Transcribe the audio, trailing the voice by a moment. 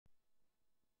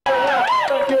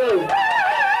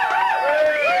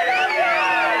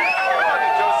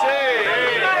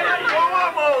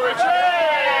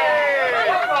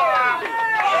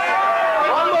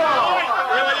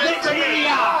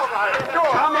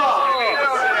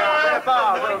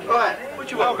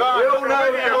Oh, God. We all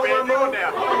know one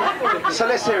more. So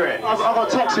let's hear it. I've got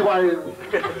a taxi waiting.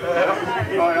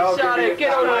 Charlie,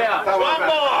 get on there. One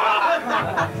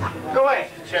more. Go ahead.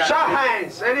 Show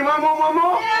hands. Anyone want one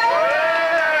more?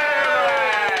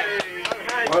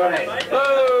 Right.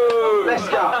 Let's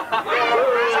go.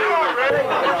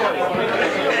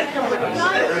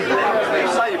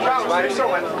 Say your pals, mate.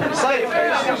 Say your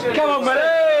pals. Come on, buddy.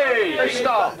 Let's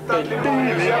start.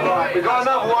 Right, we've got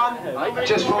another one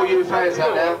just for all you fans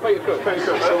out there.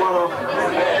 So one off.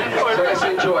 So let's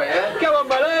enjoy it, yeah? Come on,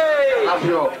 buddy. Up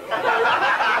you all.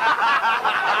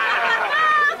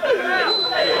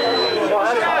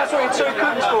 That's what you two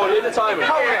cooks for, the entertainment.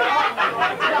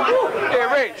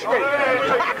 Yeah, Rich. Take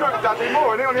your cook, Dudley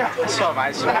Moore, isn't it? Sorry,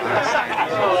 mate. Sorry.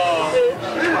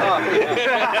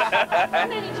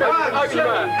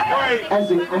 As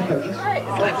in echoes.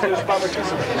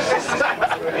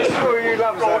 You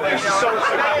love that.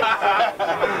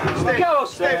 Come on,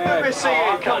 Steve. Let me see it.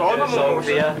 Come on.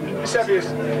 Let's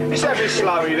have you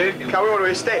slowly then. Come on, we want to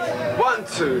hear Steve. 1,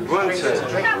 2, 1, 2.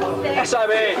 That's how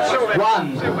it is.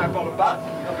 1.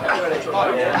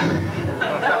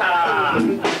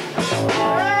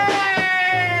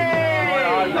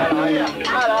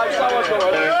 Hello, someone's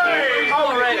got it.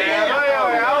 Already.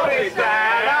 Hold it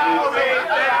down. Hold it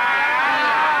down.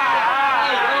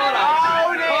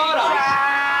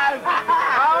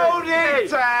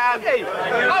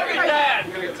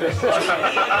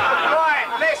 Right,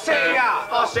 let's see ya.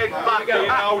 I said fucking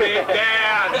hold it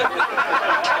down.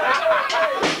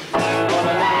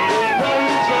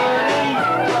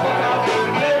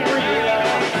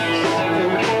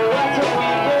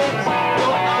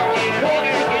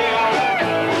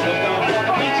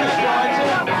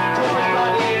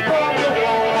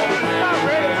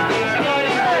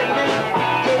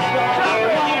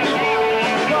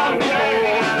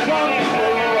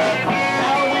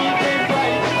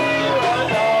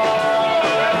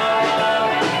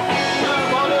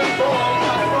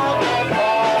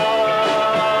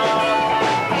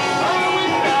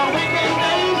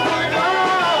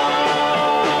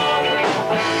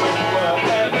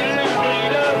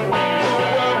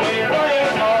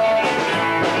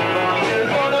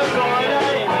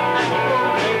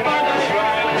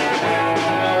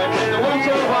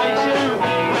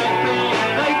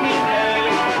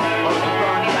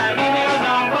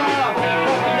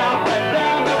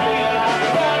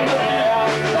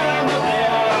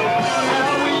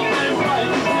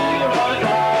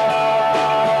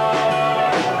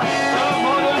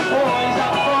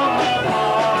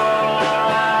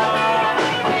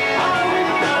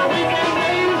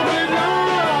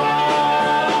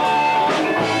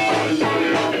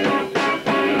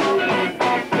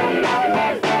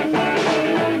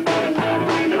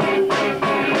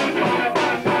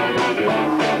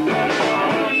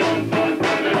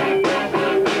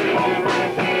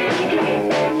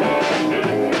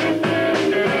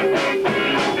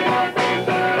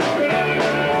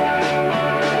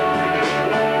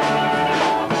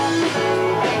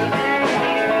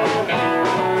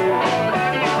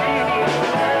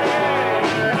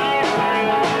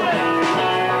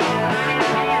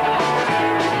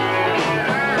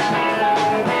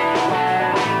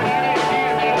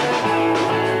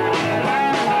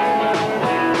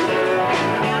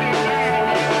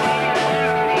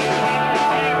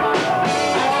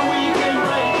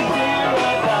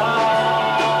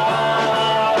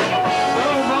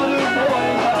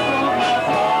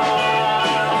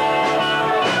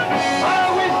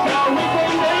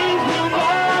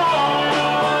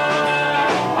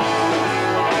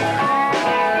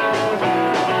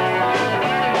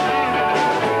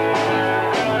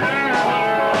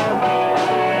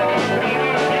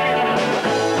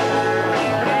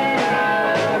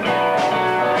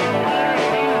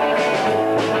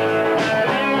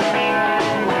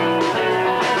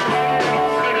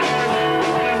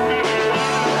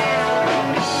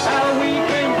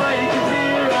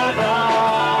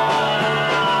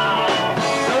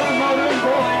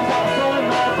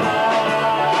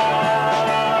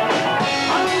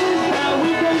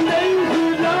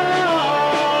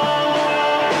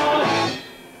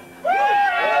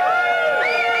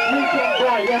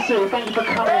 Thank you for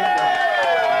coming.